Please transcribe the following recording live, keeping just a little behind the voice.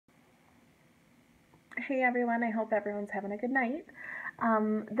Hey everyone, I hope everyone's having a good night.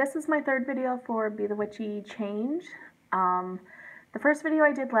 This is my third video for Be the Witchy Change. The first video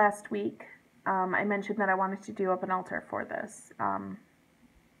I did last week, I mentioned that I wanted to do up an altar for this.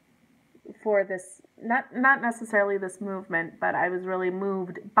 Not necessarily this movement, but I was really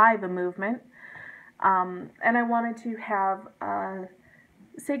moved by the movement. And I wanted to have a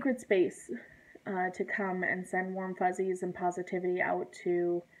sacred space to come and send warm fuzzies and positivity out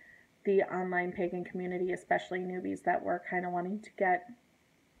to the online pagan community, especially newbies that were kind of wanting to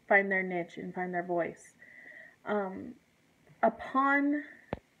find their niche and find their voice. Upon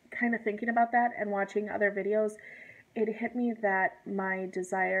kind of thinking about that and watching other videos, it hit me that my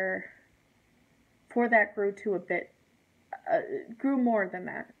desire for that grew more than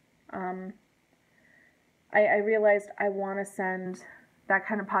that. I realized I want to send that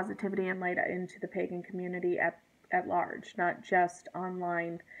kind of positivity and light into the pagan community at large, not just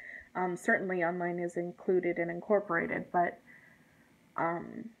online. Certainly online is included and incorporated, but I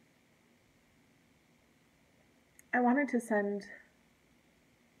wanted to send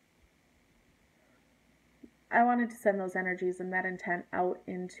those energies and that intent out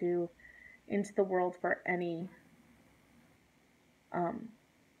into the world for any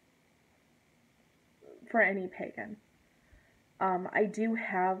pagan. I do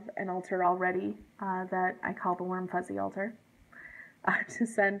have an altar already that I call the Warm Fuzzy Altar. To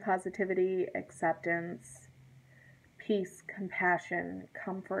send positivity, acceptance, peace, compassion,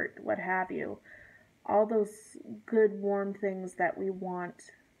 comfort, what have you. All those good, warm things that we want.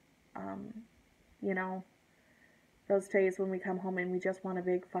 Those days when we come home and we just want a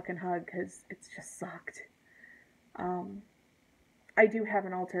big fucking hug because it's just sucked. I do have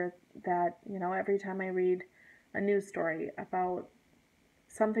an altar that, every time I read a news story about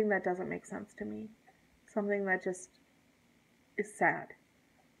something that doesn't make sense to me, something that just is sad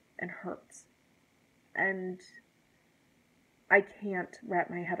and hurts, and I can't wrap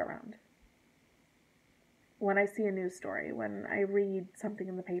my head around. When I see a news story, when I read something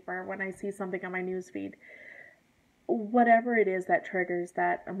in the paper, when I see something on my news feed, whatever it is that triggers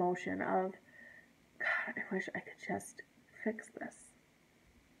that emotion of, God, I wish I could just fix this.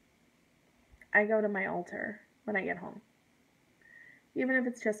 I go to my altar when I get home, even if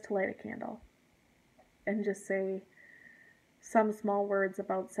it's just to light a candle and just say some small words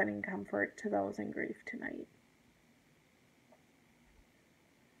about sending comfort to those in grief tonight.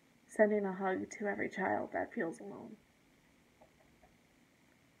 Sending a hug to every child that feels alone.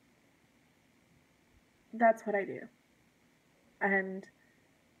 That's what I do. And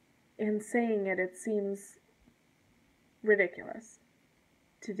in saying it, it seems ridiculous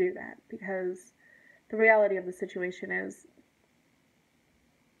to do that, because the reality of the situation is,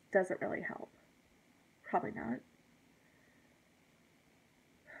 does it really help? Probably not.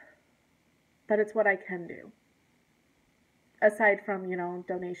 But it's what I can do. Aside from,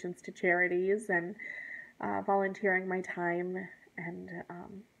 donations to charities and volunteering my time and,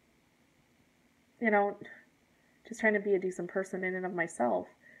 just trying to be a decent person in and of myself.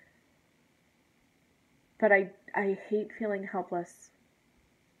 But I hate feeling helpless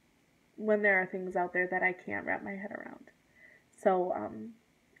when there are things out there that I can't wrap my head around. So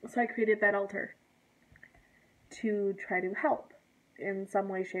I created that altar to try to help in some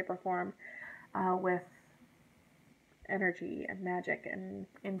way, shape, or form with energy and magic and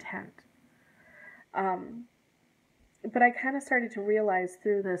intent. But I kind of started to realize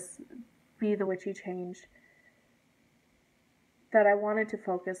through this Be the Witchy Change that I wanted to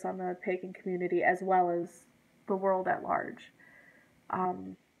focus on the pagan community as well as the world at large.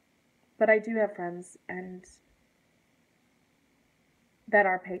 But I do have friends that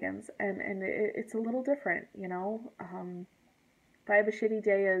are pagans, and it's a little different, If I have a shitty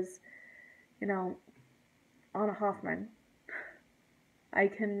day as, Anna Hoffman, I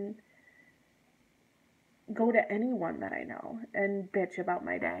can go to anyone that I know and bitch about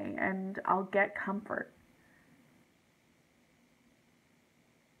my day, and I'll get comfort.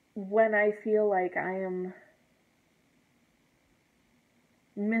 When I feel like I am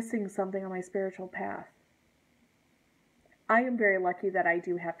missing something on my spiritual path, I am very lucky that I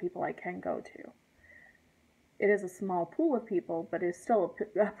do have people I can go to. It is a small pool of people, but it's still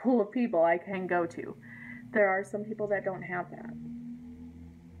a pool of people I can go to. There are some people that don't have that.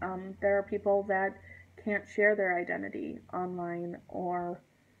 There are people that can't share their identity online or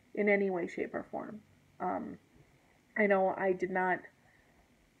in any way, shape, or form. I know I did not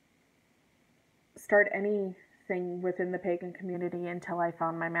start anything within the pagan community until I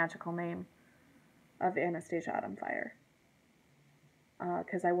found my magical name of Anastasia Autumnfire.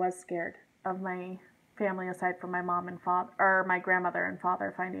 Because I was scared of my family, aside from my mom and father, or my grandmother and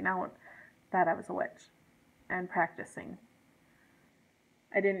father, finding out that I was a witch and practicing.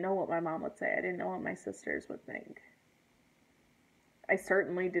 I didn't know what my mom would say. I didn't know what my sisters would think. I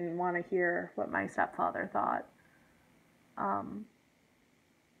certainly didn't want to hear what my stepfather thought.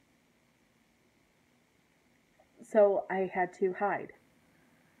 So I had to hide.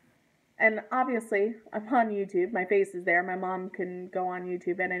 And obviously, I'm on YouTube. My face is there. My mom can go on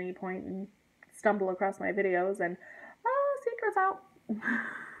YouTube at any point and stumble across my videos and, oh, secret's out.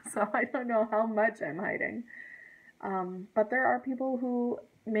 So I don't know how much I'm hiding. But there are people who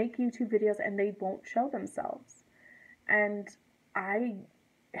make YouTube videos and they won't show themselves. And I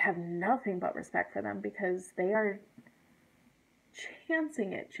have nothing but respect for them because they are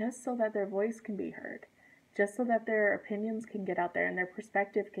chancing it just so that their voice can be heard, just so that their opinions can get out there and their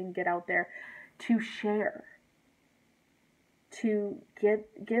perspective can get out there to share, to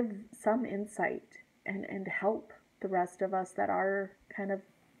give some insight and help the rest of us that are kind of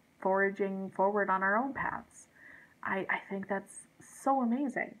foraging forward on our own paths. I think that's so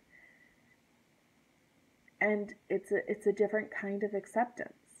amazing. And it's a different kind of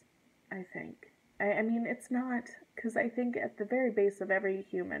acceptance, I think. I mean, it's not, because I think at the very base of every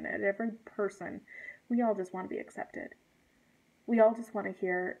human, at every person, we all just want to be accepted. We all just want to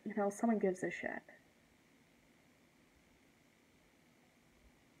hear, someone gives a shit.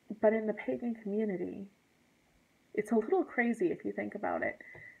 But in the pagan community, it's a little crazy if you think about it,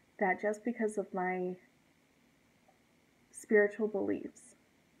 that just because of my spiritual beliefs,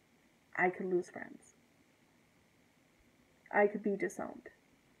 I could lose friends. I could be disowned.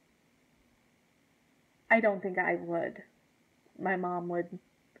 I don't think I would. My mom would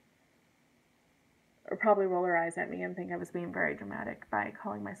probably roll her eyes at me and think I was being very dramatic by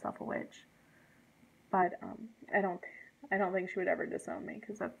calling myself a witch. But I don't think she would ever disown me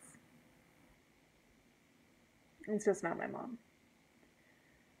because it's just not my mom.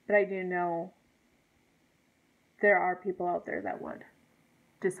 But I do know there are people out there that would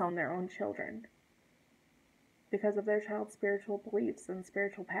disown their own children because of their child's spiritual beliefs and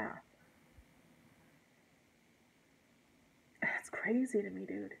spiritual path. That's crazy to me,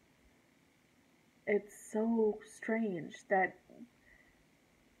 dude. It's so strange that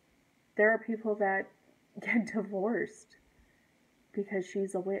there are people that get divorced because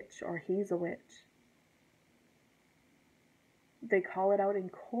she's a witch or he's a witch. They call it out in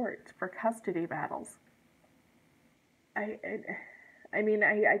court for custody battles. I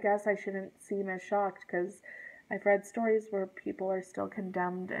guess I shouldn't seem as shocked because I've read stories where people are still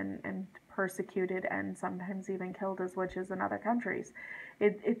condemned and persecuted and sometimes even killed as witches in other countries.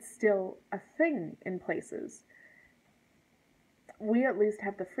 It's still a thing in places. We at least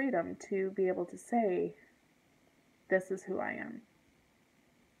have the freedom to be able to say, this is who I am.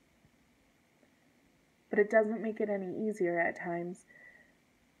 But it doesn't make it any easier at times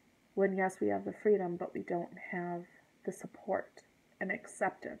when, yes, we have the freedom, but we don't have the support and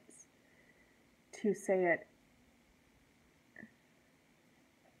acceptance to say it.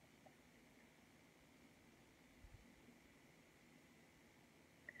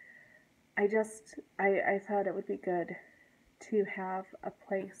 I thought it would be good to have a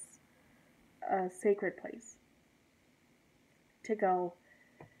place, a sacred place, to go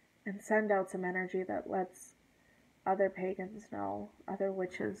and send out some energy that lets other pagans know, other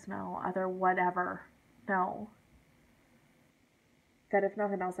witches know, other whatever know that if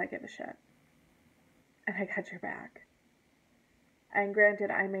nothing else, I give a shit. And I got your back. And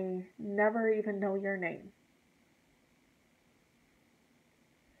granted, I may never even know your name,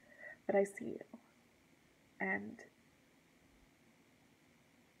 but I see you. And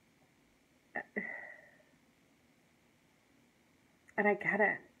I get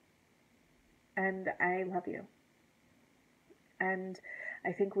it. And I love you. And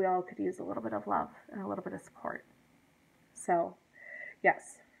I think we all could use a little bit of love and a little bit of support. So,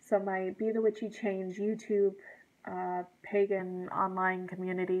 yes. So my Be the Witchy Change YouTube, pagan online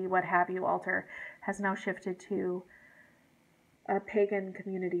community, what have you, altar has now shifted to a pagan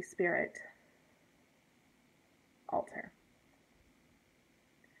community spirit altar.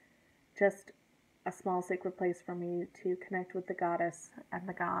 Just a small sacred place for me to connect with the goddess and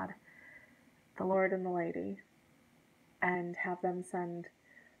the god, the Lord and the Lady, and have them send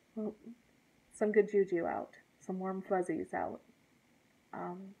some good juju out, some warm fuzzies out.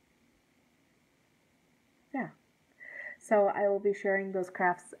 Yeah. So I will be sharing those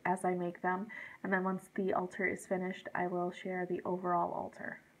crafts as I make them, and then once the altar is finished, I will share the overall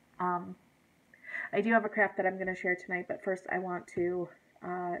altar. I do have a craft that I'm going to share tonight, but first I want to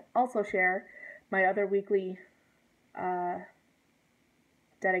also share my other weekly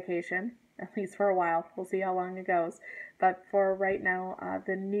dedication, at least for a while. We'll see how long it goes. But for right now,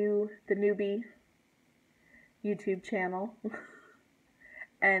 the newbie YouTube channel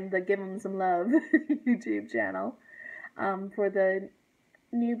and the Give 'em Some Love YouTube channel, for the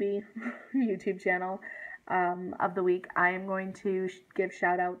newbie YouTube channel of the week, I am going to give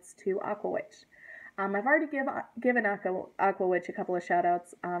shout outs to Aqua Witch. I've already given Aqua Witch a couple of shout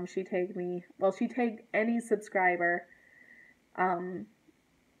outs. She tagged any subscriber in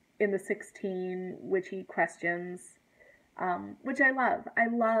the 16 witchy questions, which I love. I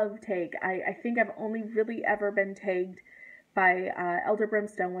love tag. I think I've only really ever been tagged by Elder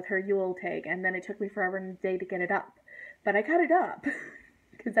Brimstone with her Yule tag, and then it took me forever and a day to get it up. But I got it up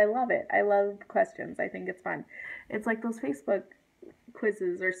because I love it. I love questions. I think it's fun. It's like those Facebook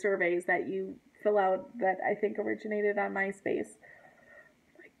quizzes or surveys that you fill out that I think originated on MySpace.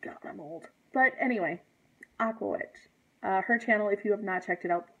 My God, I'm old. But anyway, Aqua Witch. Her channel, if you have not checked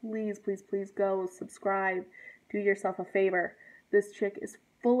it out, please, please, please go subscribe. Do yourself a favor. This chick is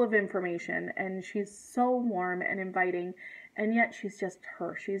full of information, and she's so warm and inviting, and yet she's just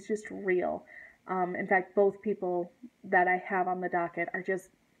her. She's just real. In fact, both people that I have on the docket are just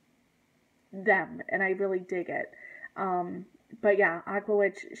them, and I really dig it. But yeah, Aqua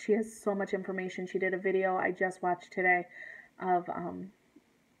Witch, she has so much information. She did a video I just watched today of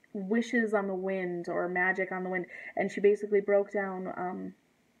wishes on the wind or magic on the wind, and she basically broke down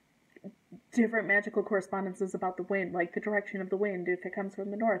different magical correspondences about the wind, like the direction of the wind. If it comes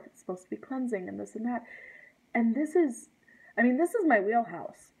from the north, it's supposed to be cleansing and this and that. And this is my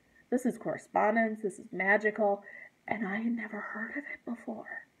wheelhouse. This is correspondence, this is magical, and I had never heard of it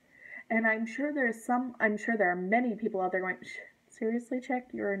before. And I'm sure there are many people out there going, seriously, chick,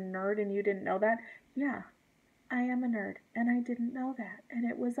 you're a nerd and you didn't know that? Yeah, I am a nerd, and I didn't know that, and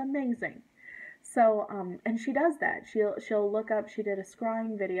it was amazing. So, and she does that. She'll look up, she did a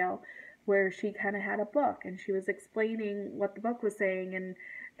scrying video where she kind of had a book, and she was explaining what the book was saying, and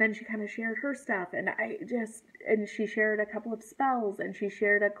then she kind of shared her stuff, and she shared a couple of spells, and she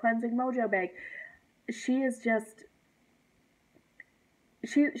shared a cleansing mojo bag. She is just,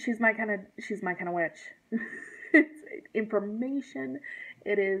 she's my kind of witch. It's information,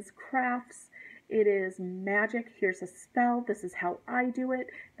 it is crafts, it is magic. Here's a spell. This is how I do it.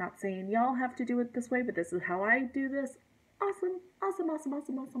 Not saying y'all have to do it this way, but this is how I do this. Awesome, awesome, awesome,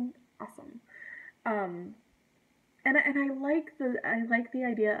 awesome, awesome, awesome. And I like the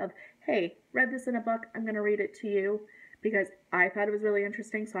idea of, hey, read this in a book. I'm gonna read it to you because I thought it was really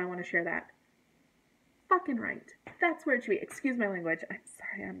interesting, so I want to share that. Fucking right. That's where it should be. Excuse my language. I'm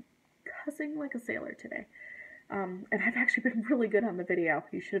sorry. I'm cussing like a sailor today. And I've actually been really good on the video.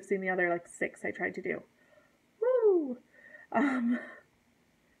 You should have seen the other, 6 I tried to do. Woo!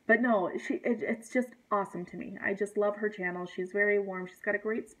 But no, it's just awesome to me. I just love her channel. She's very warm. She's got a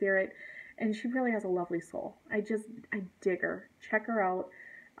great spirit, and she really has a lovely soul. I dig her. Check her out.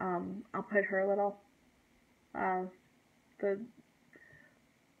 I'll put her little, her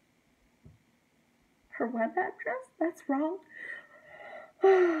web address? That's wrong.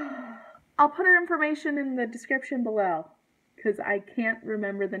 I'll put her information in the description below, because I can't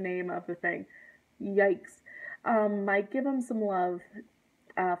remember the name of the thing. Yikes. My Give 'em Some Love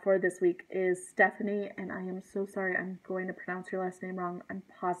for this week is Stephanie, and I am so sorry, I'm going to pronounce your last name wrong. I'm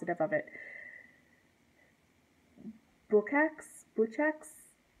positive of it. Buchex?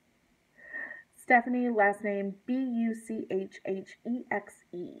 Stephanie, last name Buchhexe.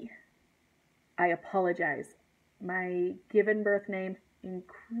 I apologize. My given birth name,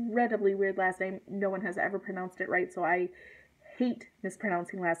 incredibly weird last name. No one has ever pronounced it right, so I hate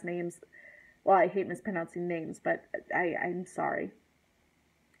mispronouncing last names. Well, I hate mispronouncing names, but I'm sorry.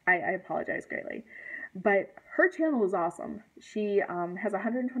 I apologize greatly. But her channel is awesome. She has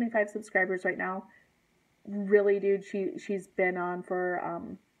 125 subscribers right now. Really, dude, she's been on for,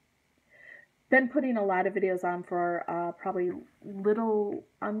 been putting a lot of videos on for probably little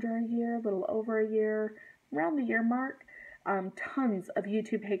under a year, little over a year, around the year mark. Tons of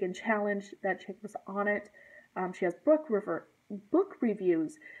YouTube Pagan Challenge. That chick was on it. She has book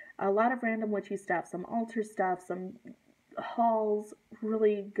reviews, a lot of random witchy stuff, some altar stuff, some hauls,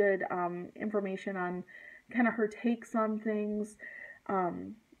 really good information on kind of her takes on things,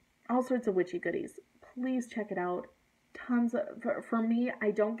 all sorts of witchy goodies. Please check it out. Tons of, for me,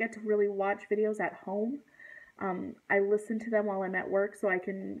 I don't get to really watch videos at home. I listen to them while I'm at work, so I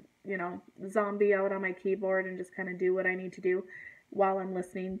can, zombie out on my keyboard and just kind of do what I need to do while I'm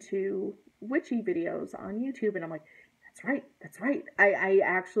listening to witchy videos on YouTube. And I'm like, that's right. I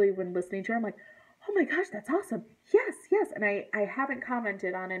actually, when listening to her, I'm like, oh my gosh, that's awesome. Yes. And I haven't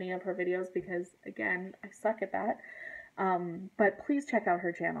commented on any of her videos because, again, I suck at that. But please check out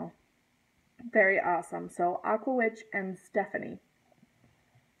her channel. Very awesome. So Aqua Witch and Stephanie.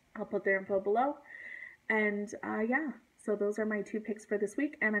 I'll put their info below. And yeah, so those are my 2 picks for this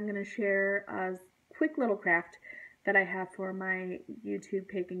week. And I'm going to share a quick little craft that I have for my YouTube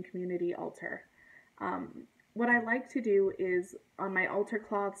pagan community altar. What I like to do is on my altar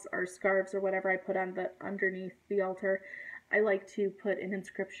cloths or scarves or whatever I put on the underneath the altar, I like to put an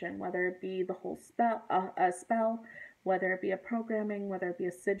inscription, whether it be the whole spell, a spell, whether it be a programming, whether it be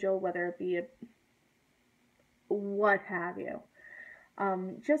a sigil, whether it be a what have you.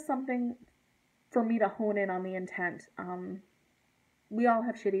 Just something for me to hone in on the intent. We all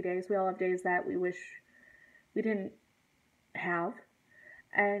have shitty days. We all have days that we wish we didn't have.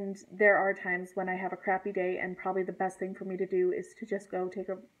 And there are times when I have a crappy day, and probably the best thing for me to do is to just go take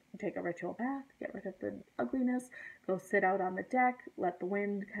a ritual bath, get rid of the ugliness, go sit out on the deck, let the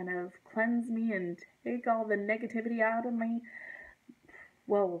wind kind of cleanse me and take all the negativity out of me.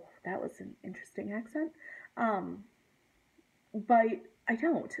 Whoa, that was an interesting accent. But I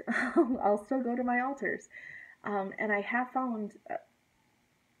don't. I'll still go to my altars. And I have found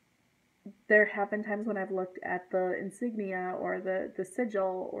there have been times when I've looked at the insignia or the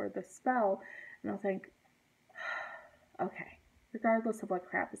sigil or the spell, and I'll think, okay, regardless of what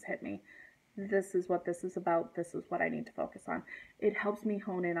crap has hit me, this is what this is about. This is what I need to focus on. It helps me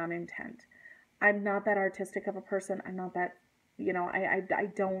hone in on intent. I'm not that artistic of a person. I'm not that, I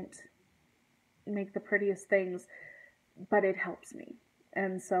don't make the prettiest things, but it helps me.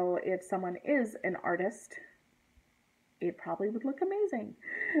 And so if someone is an artist, it probably would look amazing.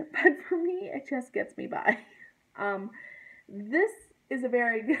 But for me, it just gets me by. This is a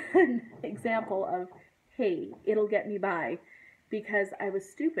very good example of, hey, it'll get me by, because I was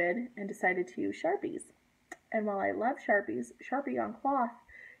stupid and decided to use Sharpies. And while I love Sharpies, Sharpie on cloth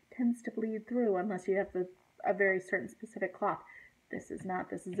tends to bleed through unless you have a very certain specific cloth. This is not.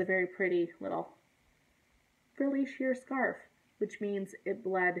 This is a very pretty little frilly sheer scarf, which means it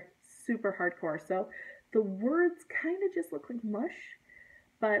bled super hardcore. So the words kind of just look like mush,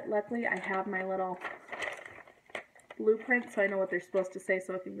 but luckily I have my little blueprint, so I know what they're supposed to say,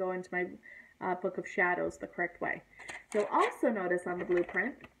 so I can go into my book of shadows the correct way. You'll also notice on the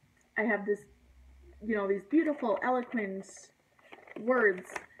blueprint, I have this, these beautiful, eloquent words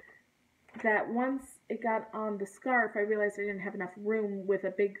that once it got on the scarf, I realized I didn't have enough room with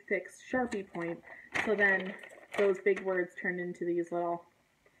a big, thick Sharpie point, so then those big words turned into these little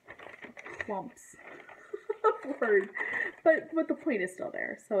clumps of words. But the point is still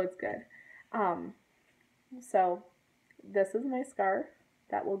there, so it's good. So this is my scarf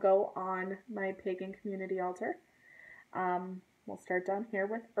that will go on my pagan community altar. We'll start down here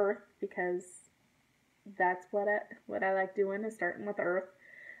with earth, because that's what I like doing, is starting with earth.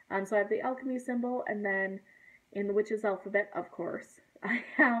 So I have the alchemy symbol, and then in the witch's alphabet, of course, I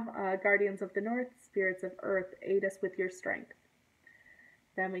have guardians of the north, spirits of earth, aid us with your strength.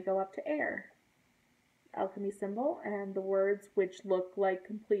 Then we go up to air, alchemy symbol, and the words which look like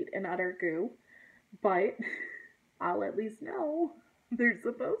complete and utter goo, but I'll at least know they're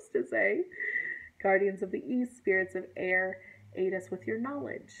supposed to say, guardians of the east, spirits of air, aid us with your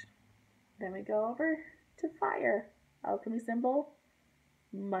knowledge. Then we go over to fire, alchemy symbol,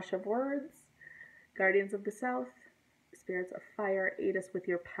 mush of words, guardians of the south, spirits of fire, aid us with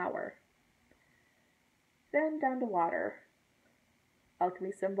your power. Then down to water,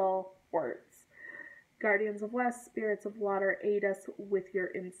 alchemy symbol, words, guardians of west, spirits of water, aid us with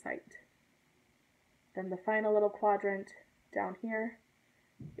your insight. Then the final little quadrant down here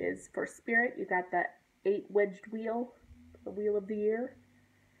is for spirit. You got that 8-wedged wheel, the wheel of the year.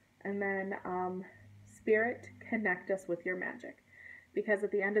 And then spirit, connect us with your magic. Because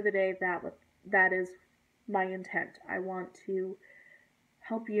at the end of the day, that is my intent. I want to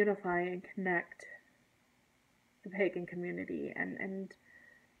help unify and connect the pagan community and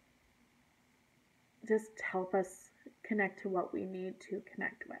just help us connect to what we need to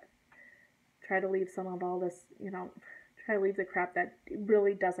connect with. Try to leave some of all this, try to leave the crap that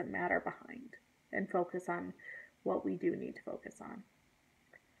really doesn't matter behind and focus on what we do need to focus on.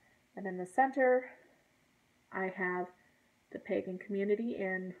 And in the center, I have the pagan community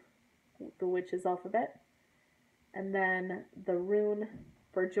in the witch's alphabet, and then the rune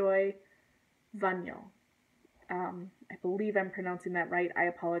for joy, Vanyo. I believe I'm pronouncing that right. I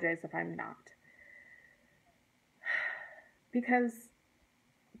apologize if I'm not. Because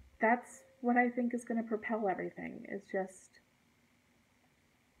that's what I think is going to propel everything, is just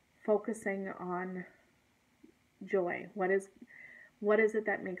focusing on joy. What is it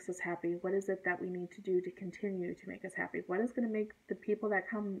that makes us happy? What is it that we need to do to continue to make us happy? What is going to make the people that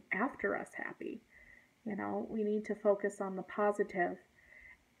come after us happy? We need to focus on the positive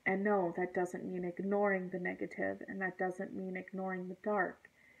And no, that doesn't mean ignoring the negative, and that doesn't mean ignoring the dark.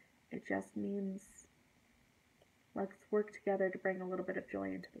 It just means let's work together to bring a little bit of joy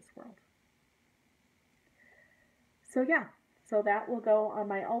into this world. So yeah, so that will go on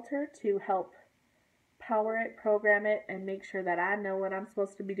my altar to help power it, program it, and make sure that I know what I'm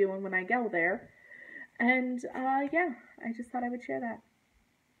supposed to be doing when I go there. And yeah, I just thought I would share that.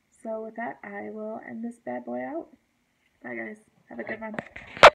 So with that, I will end this bad boy out. Bye guys. Have a good one.